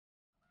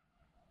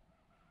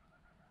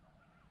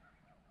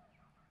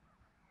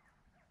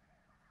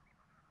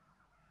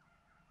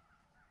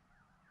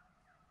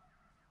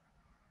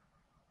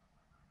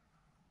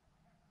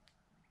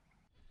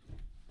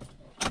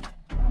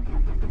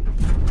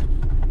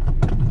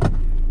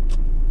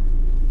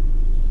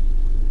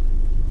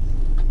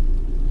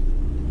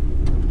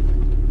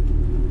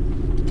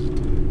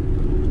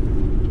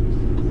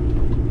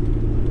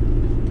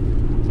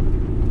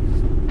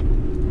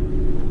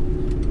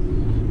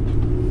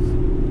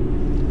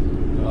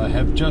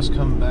have just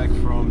come back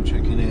from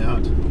checking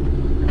out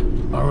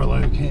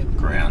Orlo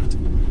campground.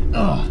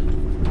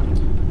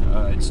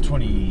 It's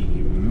 20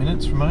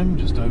 minutes from home,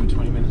 just over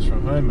 20 minutes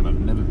from home, and I've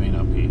never been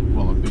up here.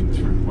 Well, I've been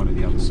through one of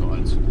the other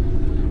sides,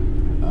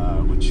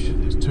 which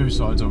there's two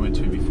sides I went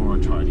to before I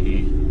tried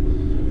here,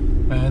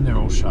 and they're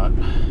all shut,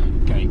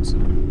 gates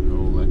and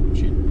all that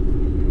shit.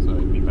 So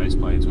my base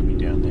plates will be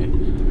down there.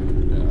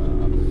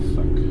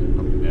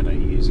 Probably about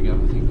 8 years ago,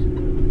 I think,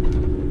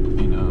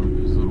 in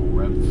his little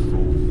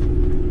RAV4.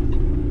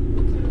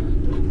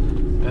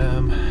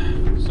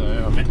 So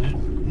I'm in a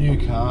new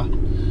car,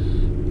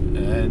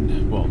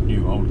 and well,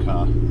 new old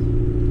car,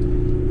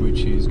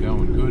 which is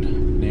going good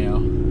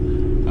now.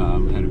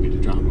 Had a bit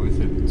of drama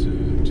with it. It's a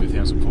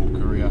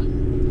 2004 Courier,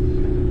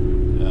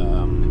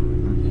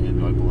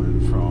 and I bought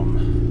it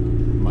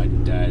from my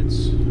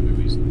dad's,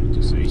 who is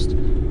deceased,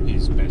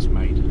 his best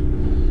mate,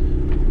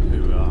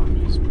 who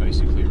is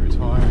basically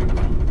retiring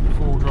from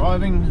full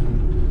driving.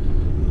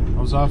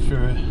 I was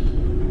after a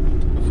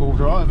full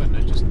drive, and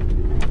it just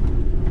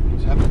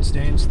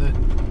happenstance that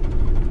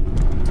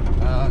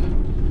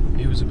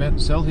he was about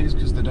to sell his,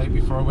 because the day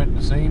before I went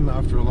to see him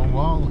after a long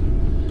while,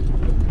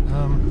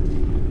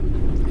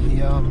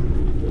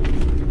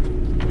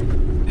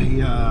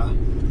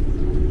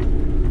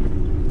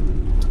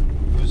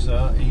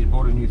 he had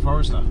bought a new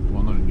Forester.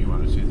 Well, not a new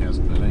one, a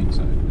 2013.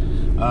 So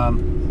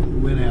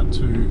went out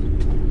to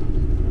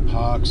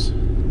Parks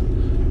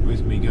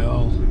with me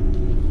girl,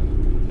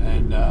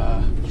 and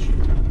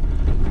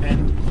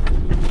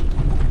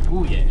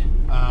oh yeah,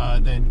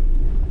 then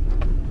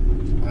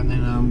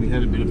we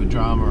had a bit of a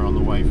drama on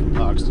the way from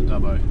Parks to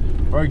Dubbo.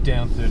 Broke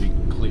down 30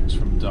 clicks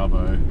from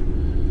Dubbo.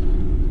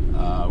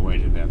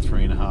 Waited about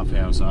 3.5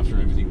 hours after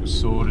everything was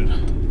sorted.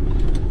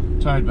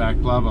 Towed back,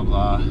 blah blah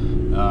blah.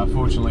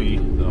 Fortunately,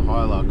 the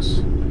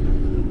Hilux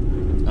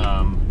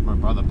my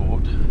brother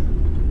bought,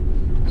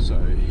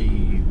 so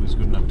he was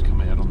good enough to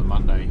come out on the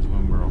Monday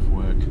when we were off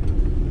work.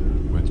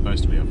 We weren't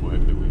supposed to be off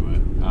work, but we were.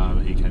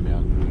 He came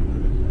out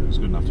and was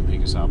good enough to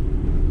pick us up.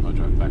 I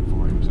drove back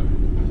for him, so.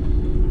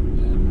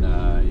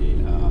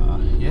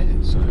 Yeah,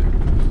 so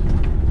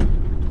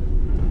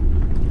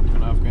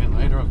 2.5 grand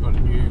later, I've got a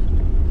new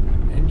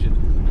engine,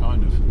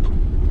 kind of,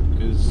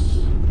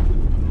 because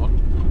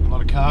I'm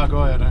not a car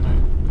guy. I don't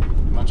know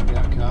much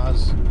about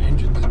cars,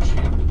 engines and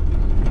shit,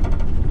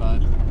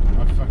 but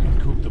I fucking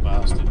cooked the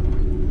bastard.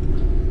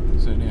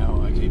 So now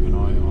I keep an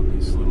eye on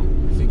this little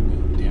thing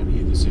down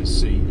here that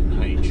says C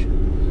and H.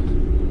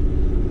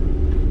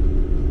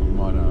 I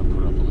might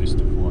put up a list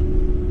of what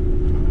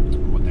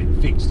they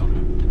fixed on it. I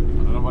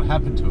don't know what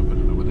happened to it, but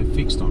I know what they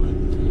fixed on it,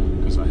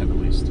 because I have a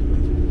list.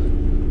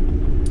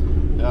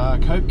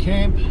 Cope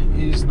Camp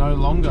is no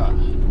longer.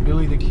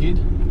 Billy the Kid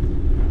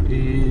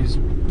is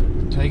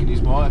taking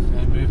his wife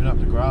and moving up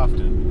to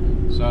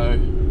Grafton, so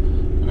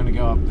I'm going to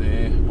go up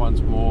there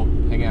once more,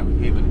 hang out with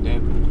him and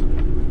Deb,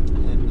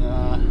 and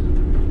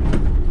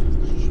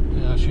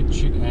shoot the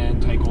shit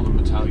and take all the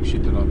metallic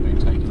shit that I've been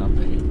taking up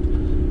there.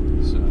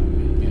 So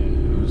yeah,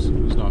 it was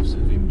nice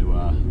of him to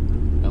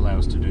allow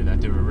us to do that.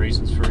 There were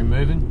reasons for him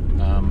moving.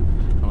 I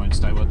won't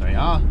state what they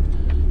are,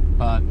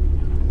 but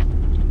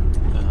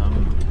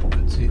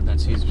that's it.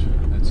 That's his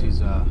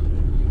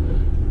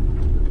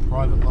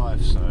private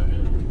life. So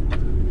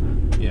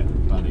yeah,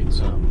 but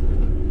it's a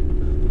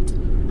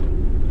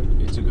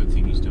good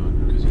thing he's doing,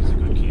 because he's a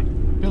good kid.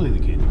 Billy the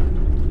Kid,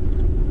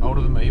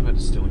 older than me, but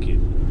still a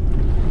kid.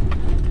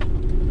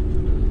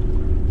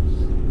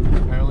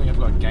 Apparently, I've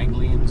got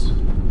ganglions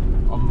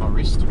on my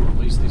wrist, or at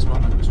least this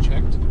one that was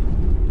checked,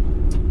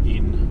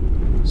 in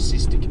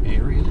cystic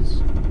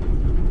areas.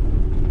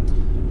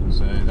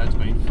 So that's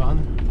been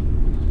fun.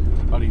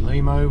 Buddy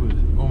Limo was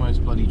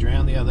almost bloody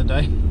drowned the other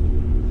day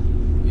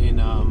in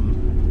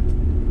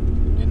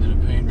the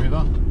Nepean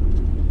River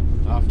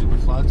after the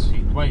floods.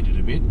 He waited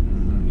a bit,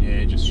 and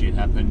yeah, just shit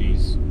happened.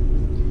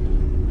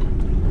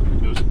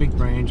 There was a big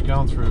branch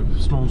going through a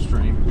small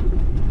stream,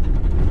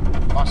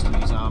 busted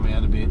his arm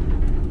out a bit,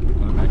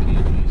 got him back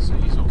in.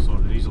 He's all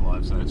sorted. He's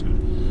alive, so it's good.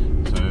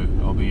 So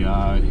I'll be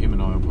him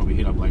and I will probably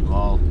hit up Lake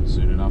Lyle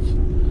soon enough.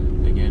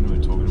 Again,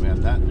 we're talking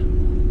about that.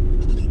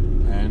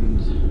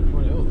 And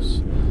what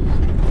else?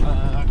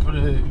 I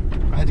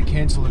had to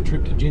cancel a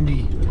trip to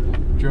Jindy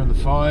during the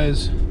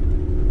fires,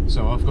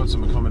 so I've got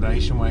some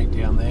accommodation waiting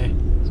down there.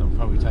 So I'll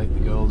probably take the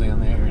girl down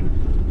there, and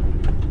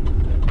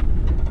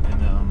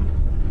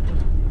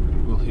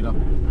we'll hit up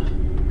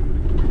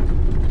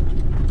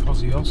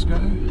Kosciuszko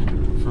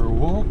for a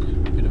walk,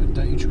 a bit of a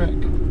day trek, a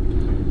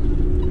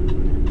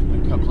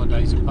couple of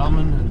days of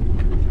bumming,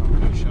 and I'll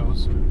go show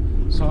us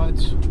some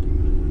sights.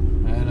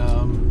 And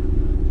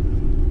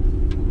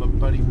my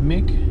buddy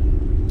Mick,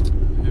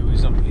 who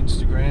is on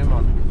Instagram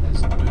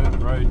as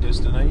Dirt Road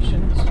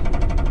Destinations,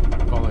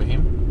 follow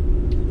him.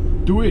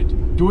 Do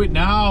it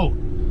now.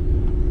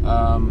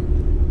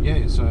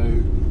 Yeah, so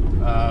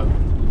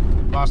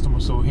last time I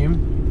saw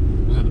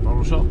him was at the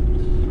bottle shop,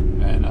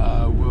 and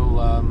we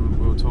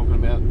were talking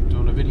about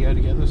doing a video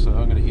together, so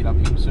I'm going to hit up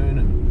him soon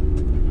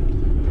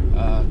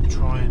and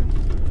try and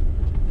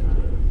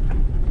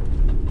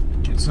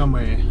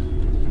somewhere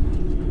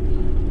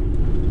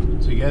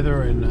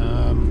together and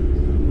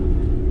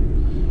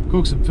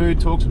cook some food,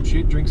 talk some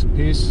shit, drink some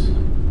piss.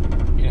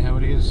 You know how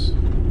it is.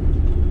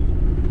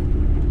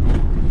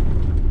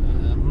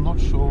 I'm not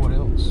sure what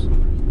else.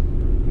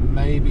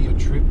 Maybe a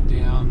trip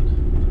down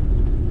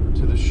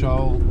to the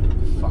shoal.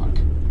 Fuck.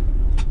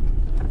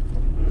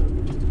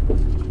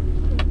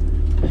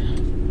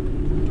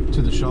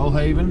 To the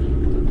Shoalhaven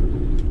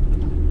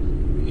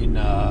in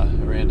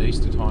around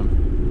Easter time.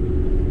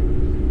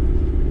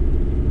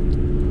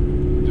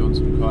 Doing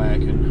some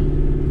kayaking,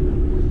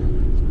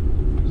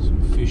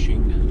 some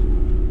fishing.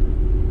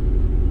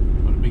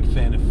 Not a big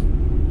fan of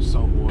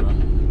salt water. I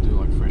do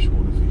like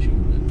freshwater fishing,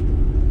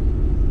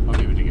 but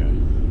I'll give it a go.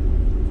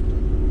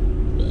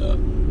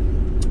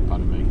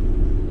 Pardon me.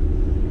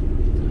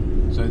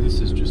 So this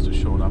is just a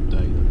short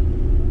update.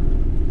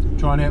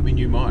 Trying out my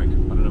new mic. I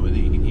don't know whether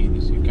you can hear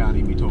this. You can't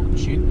hear me talking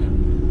shit,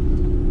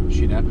 and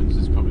shit happens.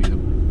 It's probably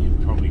you're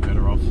probably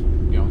better off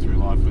going through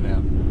life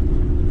without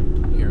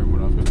hearing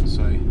what I've got to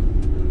say.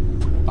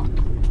 Fuck,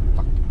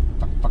 fuck,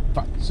 fuck, fuck,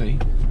 fuck. See?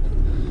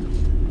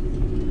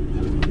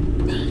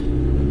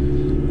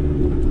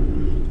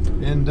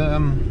 And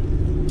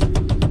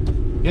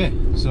yeah.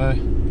 So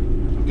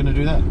I'm gonna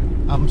do that.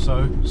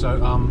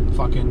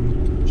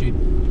 Fucking shit.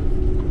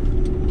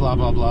 Blah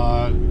blah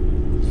blah.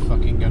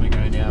 Fucking gonna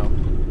go now.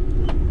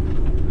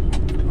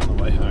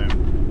 Way home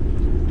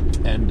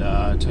and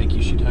take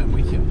your shit home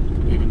with you,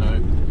 even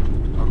though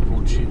I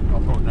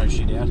brought no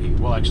shit out here.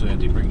 Well, actually I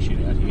did bring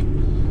shit out here,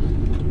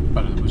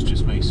 but it was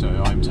just me, so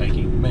I'm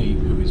taking me,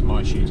 who is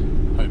my shit,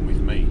 home with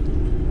me.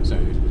 So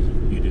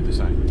you do the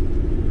same.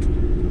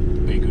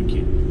 Be a good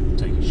kid,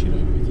 take your shit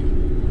home with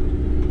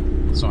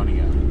you.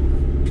 Signing out.